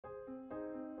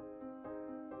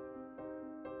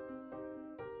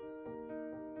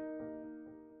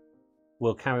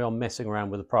We'll carry on messing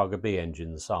around with the Praga B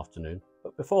engine this afternoon,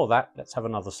 but before that, let's have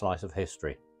another slice of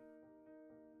history.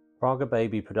 Praga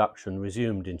Baby production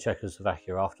resumed in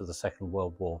Czechoslovakia after the Second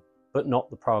World War, but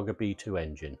not the Praga B2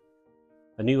 engine.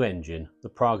 A new engine, the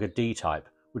Praga D type,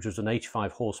 which was an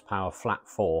 85 horsepower flat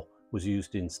 4, was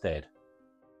used instead.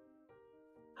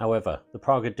 However, the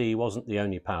Praga D wasn't the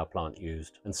only power plant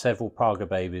used, and several Praga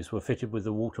Babies were fitted with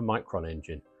the Walter Micron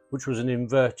engine, which was an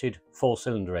inverted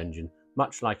 4-cylinder engine,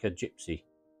 much like a Gypsy.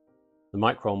 The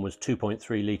Micron was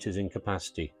 2.3 litres in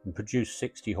capacity and produced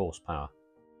 60 horsepower.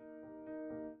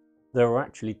 There were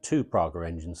actually two Praga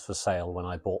engines for sale when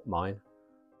I bought mine.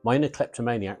 My inner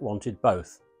kleptomaniac wanted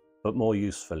both, but more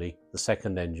usefully, the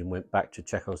second engine went back to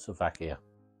Czechoslovakia.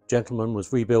 The gentleman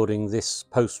was rebuilding this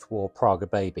post-war Praga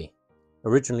Baby.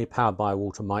 Originally powered by a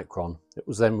Walter Micron, it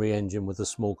was then re-engined with a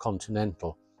small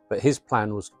Continental, but his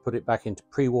plan was to put it back into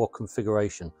pre-war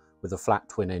configuration with a flat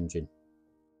twin engine.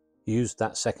 He used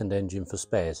that second engine for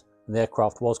spares, and the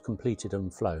aircraft was completed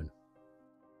and flown.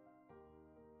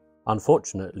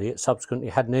 Unfortunately, it subsequently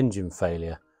had an engine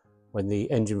failure when the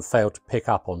engine failed to pick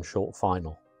up on short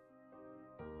final.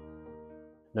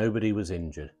 Nobody was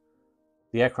injured.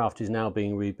 The aircraft is now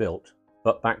being rebuilt,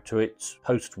 but back to its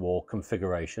post-war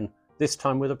configuration, this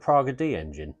time with a Praga D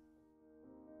engine.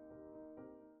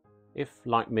 If,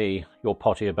 like me, you're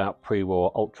potty about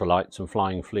pre-war ultralights and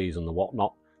flying fleas and the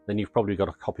whatnot, then you've probably got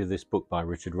a copy of this book by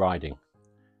Richard Riding.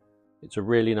 It's a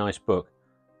really nice book.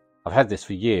 I've had this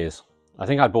for years. I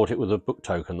think I bought it with a book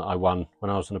token that I won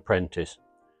when I was an apprentice.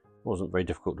 It wasn't very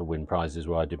difficult to win prizes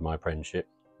where I did my apprenticeship.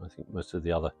 I think most of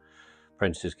the other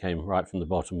apprentices came right from the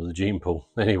bottom of the gene pool.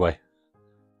 Anyway,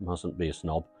 mustn't be a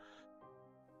snob.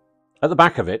 At the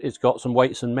back of it, it's got some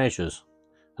weights and measures,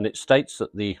 and it states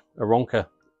that the Aeronca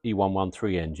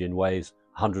E.114 engine weighs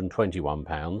 121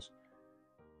 pounds,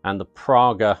 and the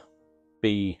Praga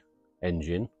B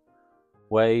engine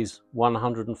weighs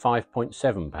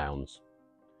 105.7 pounds.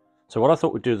 So what I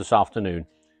thought we'd do this afternoon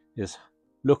is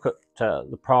look at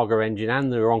the Praga engine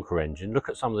and the Aeronca engine, look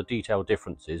at some of the detailed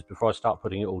differences before I start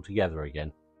putting it all together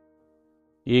again.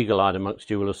 The eagle-eyed amongst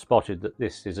you will have spotted that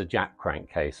this is a Jap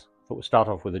crankcase. I thought we'd start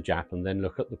off with a Jap and then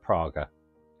look at the Praga.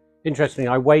 Interestingly,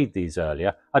 I weighed these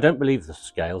earlier. I don't believe the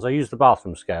scales. I used the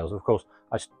bathroom scales. Of course,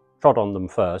 I stood on them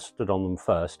first,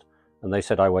 and they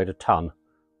said I weighed a ton,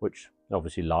 which is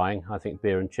obviously lying. I think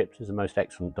beer and chips is the most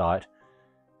excellent diet.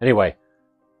 Anyway,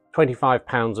 25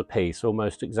 pounds a piece,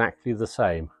 almost exactly the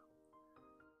same.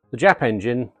 The Jap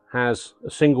engine has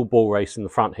a single ball race in the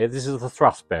front here. This is the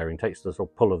thrust bearing, takes the sort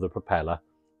of pull of the propeller.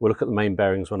 We'll look at the main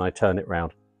bearings when I turn it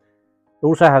round. It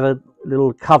also has a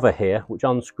little cover here which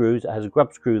unscrews. It has a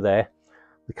grub screw there.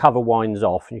 The cover winds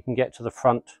off and you can get to the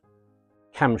front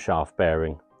camshaft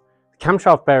bearing. The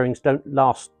camshaft bearings don't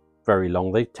last very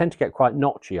long. They tend to get quite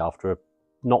notchy after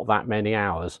not that many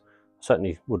hours.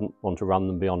 Certainly wouldn't want to run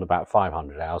them beyond about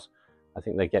 500 hours. I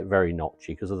think they get very notchy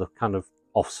because of the kind of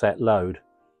offset load.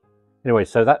 Anyway,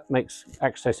 so that makes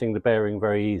accessing the bearing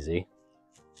very easy.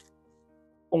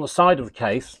 On the side of the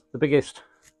case, the biggest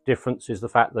difference is the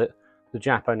fact that the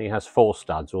Jap only has 4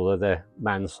 studs, although they're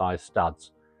man-sized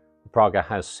studs. The Praga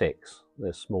has 6,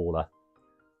 they're smaller.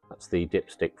 That's the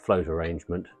dipstick float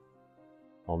arrangement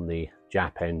on the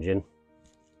Jap engine.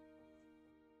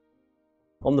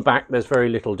 On the back, there's very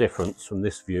little difference from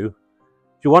this view.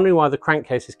 If you're wondering why the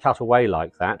crankcase is cut away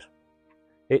like that,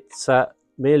 it's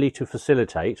merely to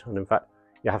facilitate, and in fact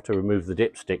you have to remove the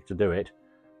dipstick to do it,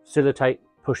 facilitate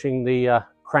pushing the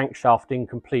crankshaft in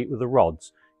complete with the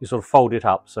rods. You sort of fold it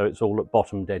up so it's all at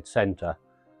bottom dead centre,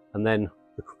 and then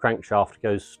the crankshaft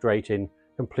goes straight in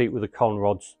complete with the con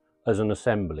rods as an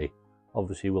assembly.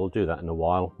 Obviously we'll do that in a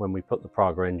while when we put the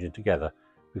Praga engine together,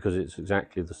 because it's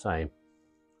exactly the same.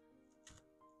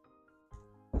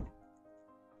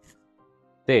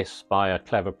 This, by a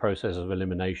clever process of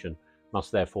elimination,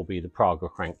 must therefore be the Praga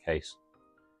crankcase.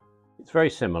 It's very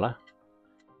similar.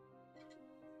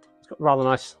 It's got a rather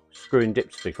nice screw-in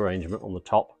dipstick arrangement on the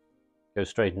top. Goes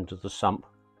straight into the sump.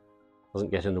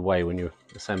 Doesn't get in the way when you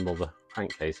assemble the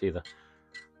crankcase either.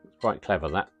 It's quite clever,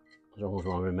 that, as long as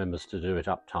one remembers to do it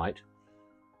up tight.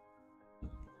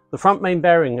 The front main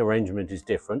bearing arrangement is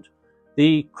different.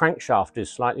 The crankshaft is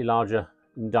slightly larger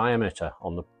in diameter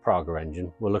on the Praga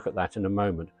engine. We'll look at that in a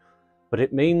moment. But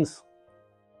it means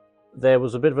there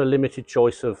was a bit of a limited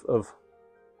choice of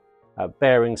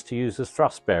bearings to use as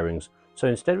thrust bearings. So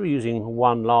instead of using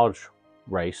one large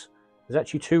race, there's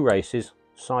actually 2 races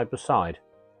side by side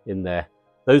in there.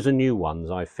 Those are new ones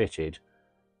I fitted.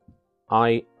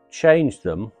 I changed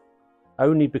them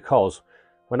only because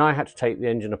when I had to take the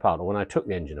engine apart, or when I took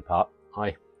the engine apart,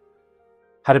 I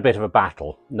had a bit of a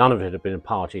battle. None of it had been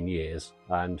apart in years,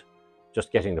 and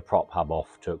just getting the prop hub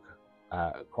off took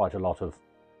quite a lot of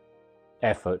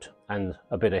effort and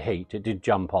a bit of heat. It did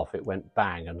jump off, it went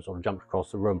bang and sort of jumped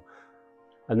across the room.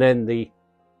 And then the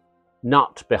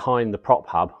nut behind the prop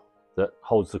hub that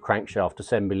holds the crankshaft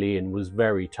assembly in was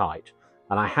very tight,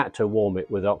 and I had to warm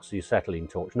it with oxyacetylene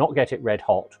torch, not get it red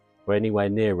hot or anywhere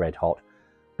near red hot,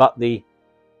 but the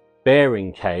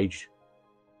bearing cage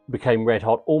became red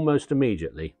hot almost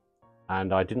immediately,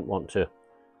 and I didn't want to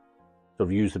sort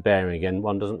of use the bearing again.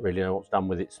 One doesn't really know what's done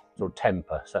with its sort of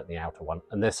temper, certainly the outer one,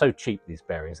 and they're so cheap, these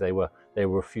bearings. They were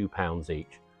a few pounds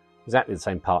each, exactly the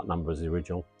same part number as the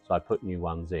original, so I put new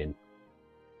ones in.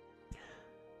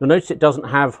 You'll notice it doesn't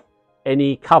have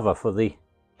any cover for the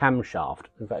camshaft.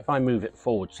 In fact, if I move it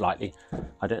forward slightly,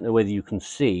 I don't know whether you can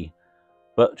see,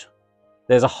 but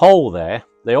there's a hole there.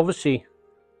 They obviously,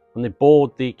 when they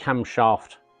bored the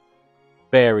camshaft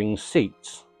bearing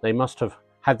seats, they must have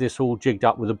had this all jigged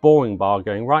up with a boring bar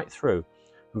going right through,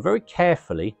 and very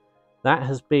carefully that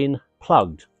has been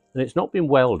plugged, and it's not been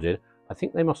welded. I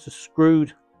think they must have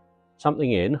screwed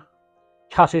something in,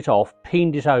 cut it off,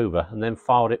 peened it over, and then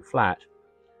filed it flat.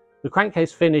 The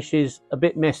crankcase finish is a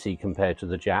bit messy compared to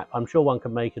the Jap. I'm sure one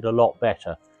can make it a lot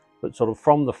better, but sort of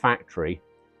from the factory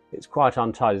it's quite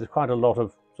untidy. There's quite a lot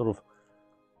of sort of,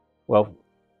 well,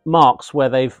 marks where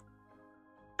they've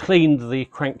cleaned the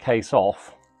crankcase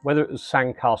off. Whether it was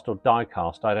sandcast or die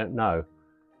cast, I don't know,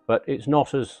 but it's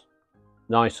not as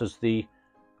nice as the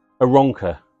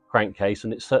Aeronca crankcase,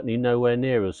 and it's certainly nowhere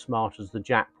near as smart as the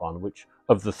Jap one, which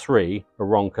of the three,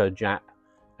 Aeronca, Jap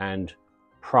and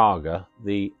Praga,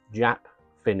 the Jap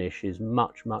finish is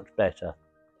much, much better.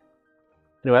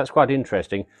 Anyway, that's quite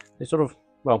interesting. They sort of,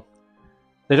 well,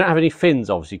 they don't have any fins,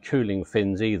 obviously, cooling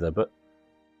fins either, but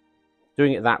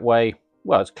doing it that way,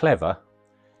 well, it's clever.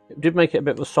 It did make it a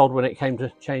bit of a sod when it came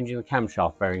to changing the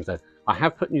camshaft bearings though. I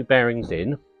have put new bearings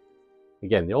in.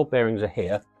 Again, the old bearings are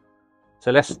here.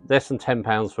 So less than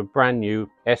 £10 for brand new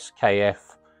SKF,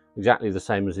 exactly the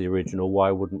same as the original.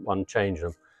 Why wouldn't one change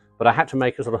them? But I had to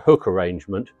make a sort of hook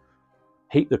arrangement,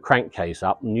 heat the crankcase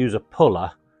up and use a puller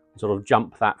and sort of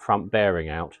jump that front bearing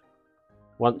out.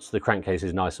 Once the crankcase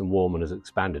is nice and warm and has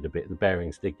expanded a bit, the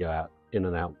bearings did go out in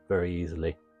and out very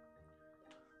easily.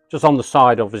 Just on the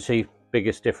side, obviously,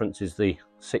 biggest difference is the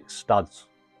 6 studs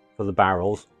for the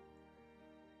barrels.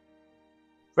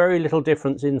 Very little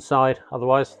difference inside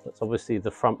otherwise. That's obviously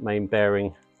the front main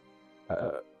bearing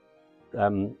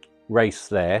race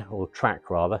there, or track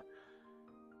rather.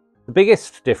 The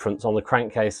biggest difference on the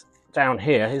crankcase down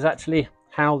here is actually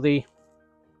how the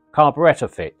carburettor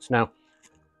fits. Now,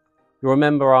 you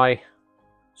remember I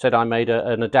said I made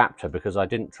an adapter because I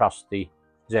didn't trust the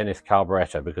Zenith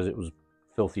carburettor because it was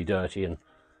filthy dirty, and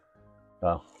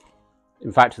well,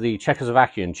 in fact the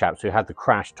Czechoslovakian chaps who had the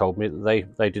crash told me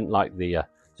that they didn't like the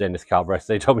Zenith carburettor.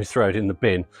 They told me to throw it in the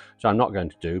bin, which I'm not going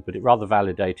to do, but it rather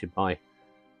validated my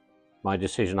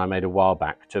decision I made a while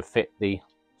back to fit the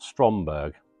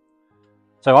Stromberg.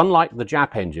 So unlike the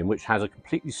Jap engine, which has a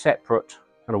completely separate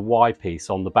kind of Y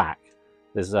piece on the back,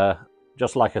 there's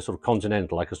just like a sort of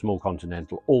Continental, like a small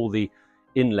Continental, all the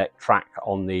inlet track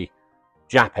on the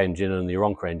Jap engine and the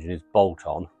Aeronca engine is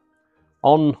bolt-on.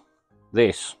 On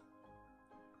this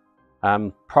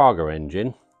Praga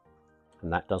engine,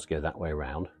 and that does go that way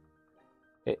around,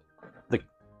 the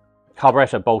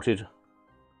carburettor bolted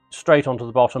straight onto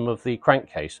the bottom of the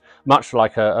crankcase, much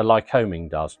like a Lycoming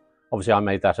does. Obviously I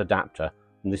made that adapter,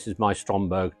 and this is my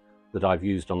Stromberg that I've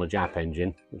used on a Jap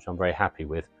engine, which I'm very happy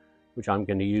with, which I'm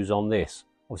going to use on this.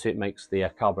 Obviously it makes the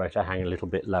carburettor hang a little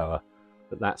bit lower,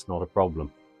 but that's not a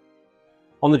problem.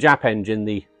 On the Jap engine,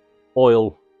 the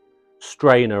oil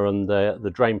strainer and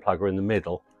the drain plug are in the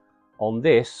middle. On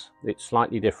this, it's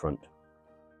slightly different.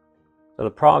 So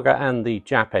the Praga and the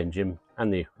Jap engine,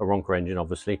 and the Aeronca engine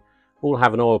obviously, all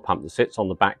have an oil pump that sits on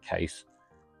the back case,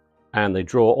 and they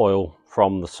draw oil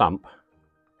from the sump.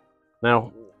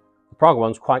 Now, the Praga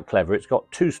one's quite clever. It's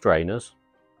got 2 strainers,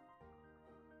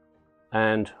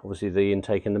 and obviously the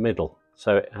intake in the middle.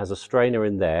 So it has a strainer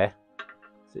in there,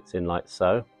 sits in like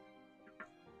so,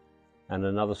 and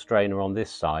another strainer on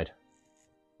this side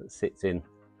that sits in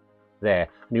there.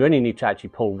 And you only need to actually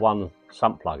pull one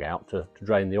sump plug out to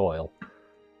drain the oil.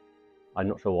 I'm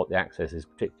not sure what the access is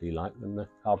particularly like when the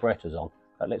carburettor's on,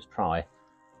 but let's try.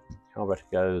 The carburettor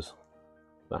goes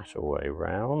that way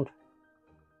round.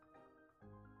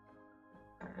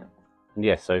 And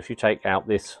yes, so if you take out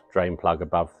this drain plug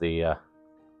above the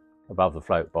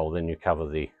float bowl, then you cover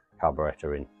the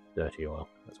carburettor in dirty oil.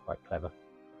 That's quite clever.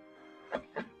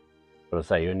 But I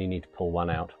say you only need to pull one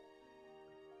out.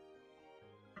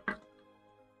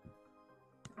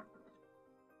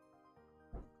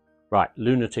 Right,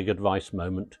 lunatic advice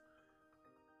moment.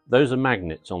 Those are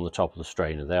magnets on the top of the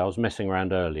strainer there. I was messing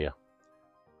around earlier.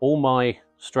 All my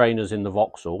strainers in the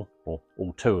Vauxhall, or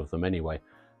all two of them anyway,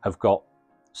 have got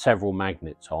several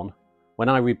magnets on. When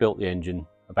I rebuilt the engine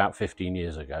about 15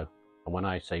 years ago, and when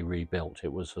I say rebuilt,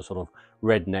 it was a sort of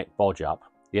redneck bodge up.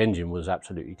 The engine was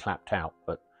absolutely clapped out,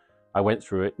 but I went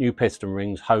through it, new piston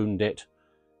rings, honed it,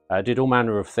 did all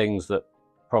manner of things that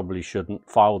probably shouldn't,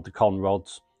 filed the con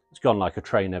rods. It's gone like a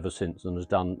train ever since and has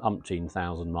done umpteen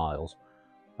thousand miles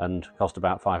and cost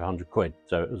about 500 quid.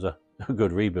 So it was a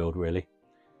good rebuild, really.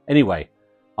 Anyway,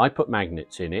 I put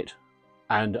magnets in it,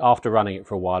 and after running it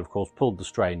for a while, of course, pulled the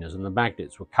strainers, and the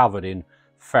magnets were covered in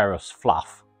ferrous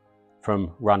fluff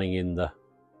from running in the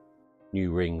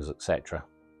new rings, etc.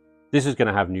 This is going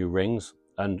to have new rings,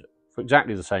 and for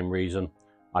exactly the same reason,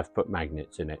 I've put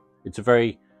magnets in it. It's a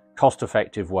very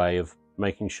cost-effective way of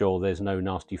making sure there's no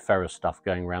nasty ferrous stuff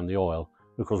going around the oil,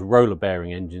 because roller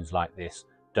bearing engines like this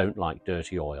don't like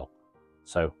dirty oil.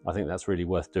 So I think that's really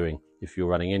worth doing if you're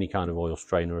running any kind of oil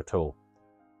strainer at all.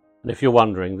 And if you're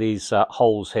wondering, these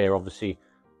holes here obviously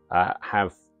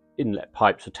have inlet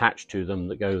pipes attached to them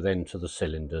that go then to the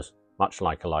cylinders, much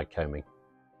like a Lycoming.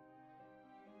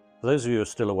 For those of you who are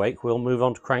still awake, we'll move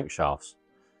on to crankshafts.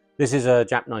 This is a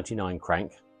Jap 99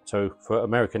 crank, so for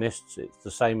Americanists it's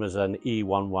the same as an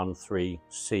E.114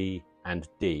 C and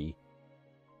D.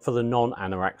 For the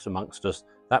non-anoraks amongst us,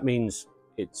 that means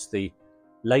it's the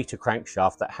later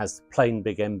crankshaft that has plain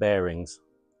big end bearings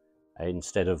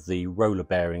instead of the roller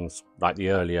bearings like the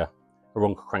earlier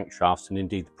Aeronca crankshafts and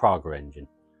indeed the Praga engine.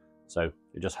 So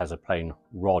it just has a plain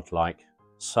rod like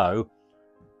so.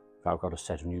 I've got a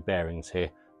set of new bearings here.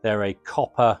 They're a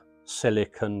copper,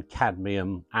 silicon,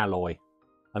 cadmium alloy,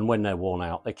 and when they're worn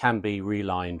out they can be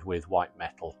relined with white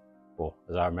metal, or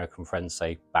as our American friends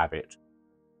say, Babbitt.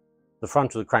 The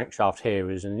front of the crankshaft here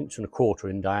is 1.25 inches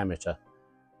in diameter,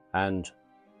 and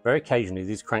very occasionally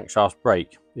these crankshafts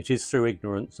break. It is through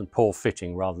ignorance and poor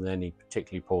fitting rather than any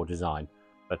particularly poor design,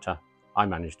 but I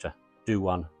managed to do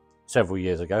one several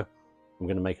years ago. I'm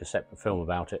going to make a separate film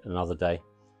about it another day.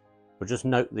 But just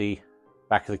note the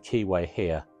back of the keyway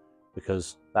here,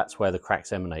 because that's where the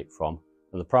cracks emanate from,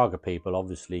 and the Praga people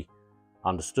obviously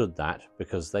understood that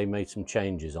because they made some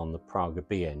changes on the Praga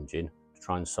B engine to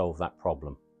try and solve that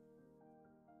problem.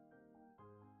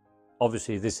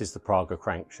 Obviously this is the Praga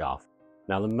crankshaft.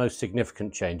 Now the most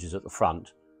significant changes at the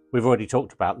front, we've already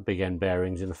talked about the big end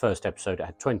bearings in the first episode. It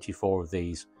had 24 of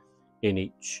these in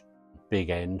each big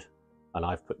end, and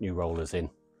I've put new rollers in.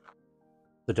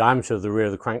 The diameter of the rear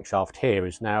of the crankshaft here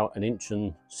is now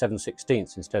 1.7/16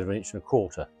 inches instead of 1.25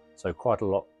 inches, so quite a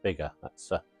lot bigger.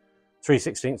 That's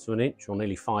 3/16 of an inch, or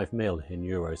nearly 5 mil in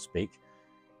Euro speak.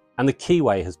 And the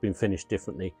keyway has been finished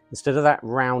differently. Instead of that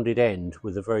rounded end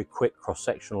with a very quick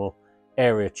cross-sectional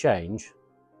area change,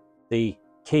 the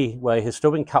keyway has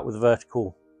still been cut with a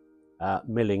vertical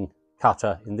milling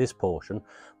cutter in this portion,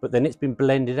 but then it's been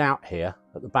blended out here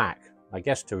at the back, I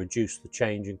guess to reduce the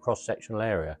change in cross-sectional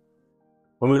area.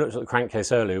 When we looked at the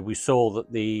crankcase earlier, we saw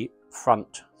that the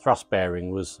front thrust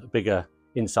bearing was a bigger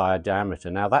inside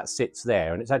diameter. Now that sits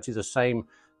there, and it's actually the same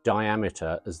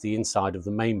diameter as the inside of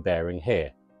the main bearing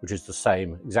here, which is the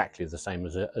same, exactly the same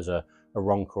as a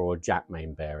Aeronca or a Jap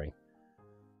main bearing.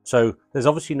 So there's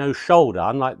obviously no shoulder,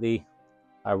 unlike the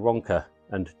Aeronca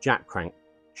and Jap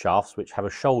crankshafts, which have a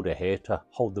shoulder here to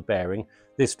hold the bearing.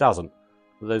 This doesn't.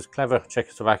 Those clever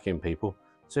Czechoslovakian people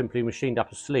simply machined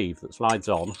up a sleeve that slides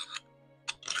on,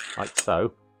 like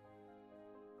so.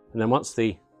 And then once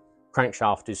the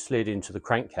crankshaft is slid into the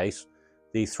crankcase,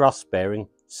 the thrust bearing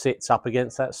sits up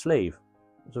against that sleeve.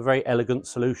 It's a very elegant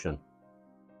solution.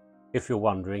 If you're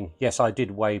wondering, yes, I did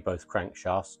weigh both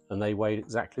crankshafts, and they weighed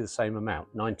exactly the same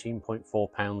amount,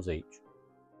 19.4 pounds each.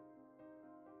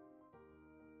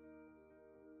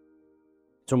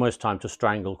 It's almost time to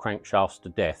strangle crankshafts to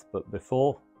death, but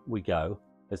before we go,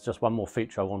 there's just one more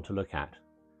feature I want to look at.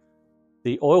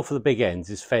 The oil for the big ends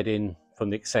is fed in from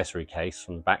the accessory case,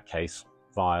 from the back case,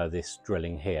 via this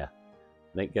drilling here.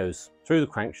 And it goes through the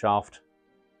crankshaft,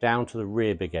 down to the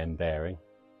rear big end bearing,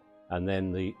 and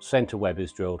then the centre web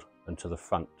is drilled into the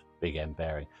front big end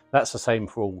bearing. That's the same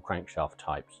for all crankshaft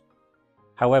types.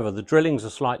 However, the drillings are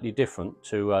slightly different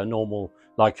to a normal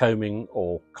Lycoming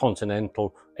or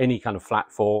Continental, any kind of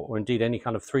flat four, or indeed any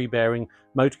kind of 3-bearing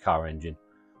motor car engine.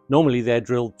 Normally they're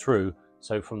drilled through,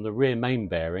 so from the rear main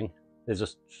bearing there's a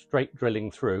straight drilling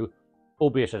through,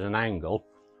 albeit at an angle,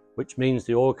 which means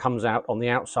the oil comes out on the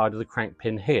outside of the crank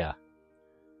pin here.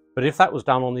 But if that was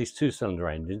done on these 2-cylinder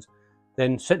engines,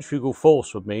 then centrifugal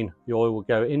force would mean the oil would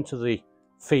go into the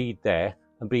feed there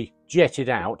and be jetted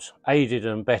out, aided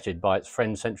and abetted by its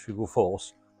friend centrifugal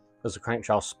force as the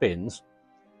crankshaft spins,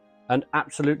 and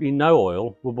absolutely no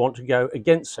oil would want to go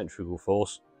against centrifugal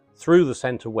force through the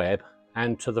centre web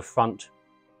and to the front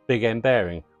big end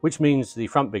bearing, which means the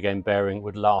front big end bearing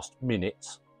would last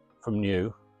minutes from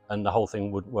new and the whole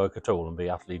thing wouldn't work at all and be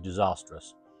utterly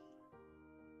disastrous.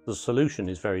 The solution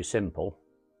is very simple,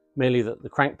 merely that the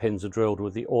crank pins are drilled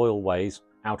with the oil ways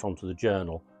out onto the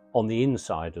journal on the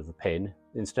inside of the pin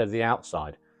instead of the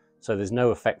outside, so there's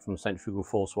no effect from centrifugal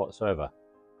force whatsoever.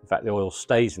 In fact, the oil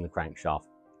stays in the crankshaft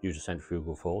due to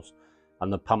centrifugal force,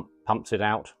 and the pump pumps it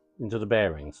out into the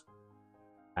bearings.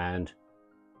 And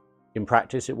in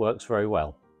practice it works very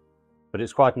well, but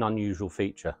it's quite an unusual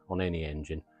feature on any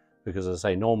engine, because as I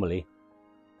say, normally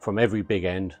from every big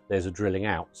end there's a drilling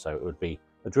out, so it would be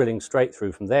a drilling straight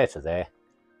through from there to there.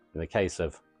 In the case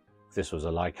of, if this was a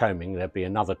Lycoming, there'd be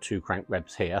another 2 crank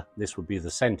webs here. This would be the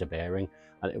centre bearing,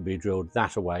 and it would be drilled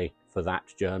that away for that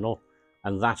journal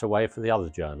and that away for the other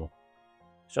journal.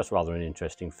 It's just rather an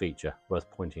interesting feature worth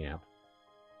pointing out.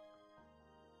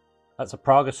 That's a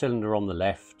Praga cylinder on the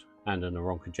left and an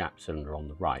Aeronca Jap cylinder on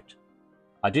the right.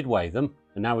 I did weigh them,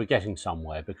 and now we're getting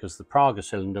somewhere, because the Praga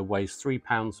cylinder weighs 3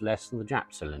 pounds less than the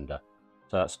Jap cylinder,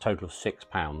 so that's a total of 6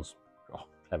 pounds. Oh,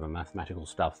 clever mathematical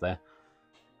stuff there.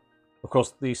 Of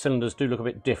course, the cylinders do look a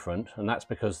bit different, and that's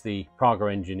because the Praga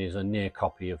engine is a near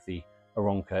copy of the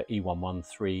Aeronca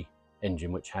E.114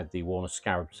 engine, which had the Warner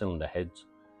Scarab cylinder heads,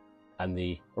 and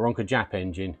the Aeronca Jap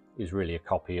engine is really a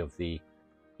copy of the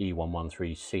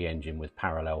E.113C engine with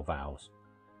parallel valves.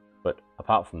 But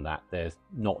apart from that, they're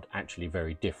not actually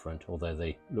very different, although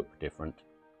they look different.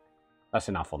 That's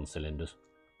enough on cylinders.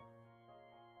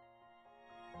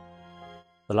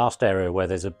 The last area where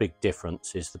there's a big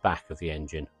difference is the back of the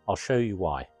engine. I'll show you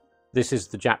why. This is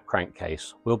the Jap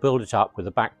crankcase. We'll build it up with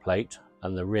a back plate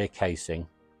and the rear casing.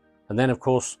 And then, of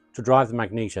course, to drive the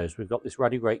magnetos, we've got this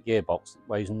ruddy great gearbox that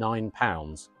weighs 9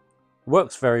 pounds. It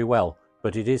works very well,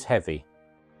 but it is heavy.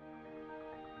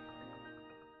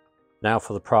 Now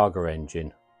for the Praga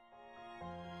engine.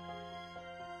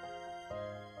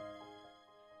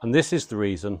 And this is the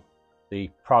reason the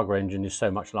Praga engine is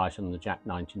so much lighter than the Jap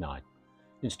 99.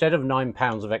 Instead of 9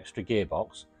 pounds of extra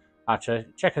gearbox, our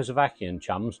Czechoslovakian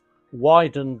chums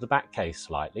widened the back case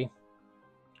slightly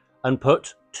and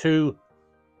put 2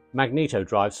 magneto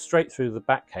drives straight through the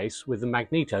back case with the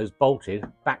magnetos bolted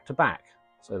back to back.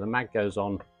 So the mag goes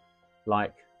on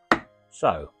like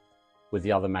so, with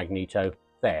the other magneto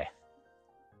there.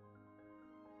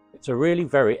 It's a really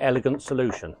very elegant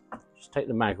solution. Just take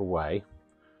the mag away.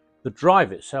 The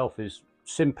drive itself is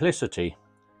simplicity.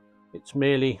 It's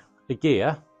merely a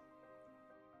gear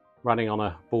running on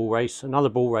a ball race, another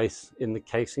ball race in the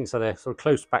casing, so they're sort of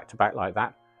close back to back like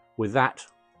that, with that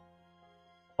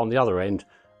on the other end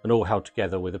and all held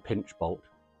together with a pinch bolt.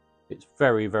 It's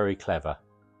very, very clever.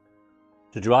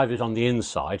 To drive it on the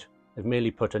inside, they've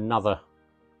merely put another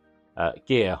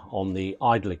gear on the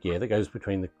idler gear that goes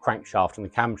between the crankshaft and the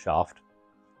camshaft,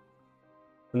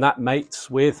 and that mates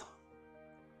with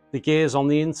the gears on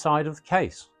the inside of the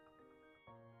case.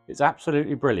 It's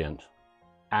absolutely brilliant,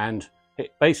 and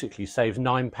it basically saves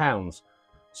 9 pounds.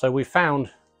 So we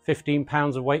found 15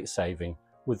 pounds of weight saving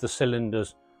with the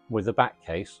cylinders, with the back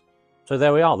case. So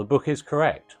there we are, the book is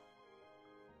correct.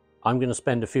 I'm going to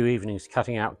spend a few evenings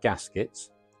cutting out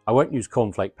gaskets. I won't use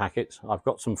cornflake packets. I've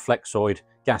got some flexoid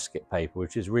gasket paper,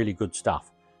 which is really good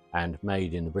stuff and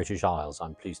made in the British Isles,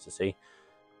 I'm pleased to see.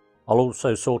 I'll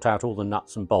also sort out all the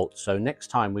nuts and bolts, so next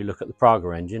time we look at the Praga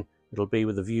engine, it'll be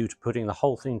with a view to putting the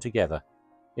whole thing together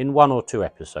in 1 or 2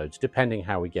 episodes, depending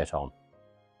how we get on.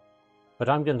 But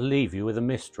I'm going to leave you with a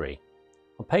mystery.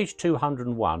 On page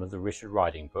 201 of the Richard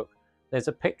Riding book, there's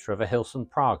a picture of a Hilson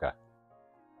Praga.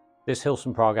 This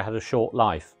Hilson Praga had a short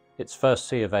life. Its first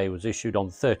C of A was issued on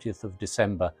 30th of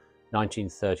December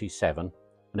 1937,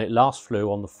 and it last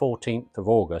flew on the 14th of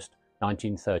August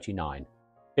 1939.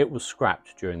 It was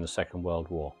scrapped during the Second World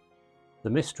War. The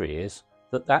mystery is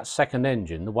that that second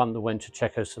engine, the one that went to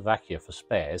Czechoslovakia for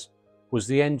spares, was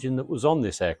the engine that was on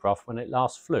this aircraft when it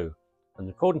last flew, and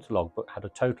according to the logbook had a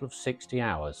total of 60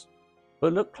 hours.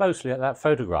 But look closely at that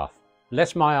photograph.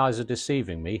 Unless my eyes are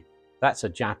deceiving me, that's a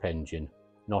Jap engine,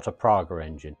 not a Praga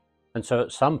engine. And so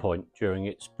at some point during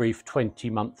its brief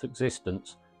 20-month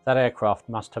existence, that aircraft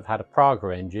must have had a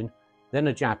Praga engine, then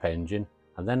a Jap engine,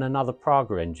 and then another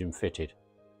Praga engine fitted.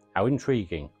 How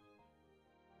intriguing.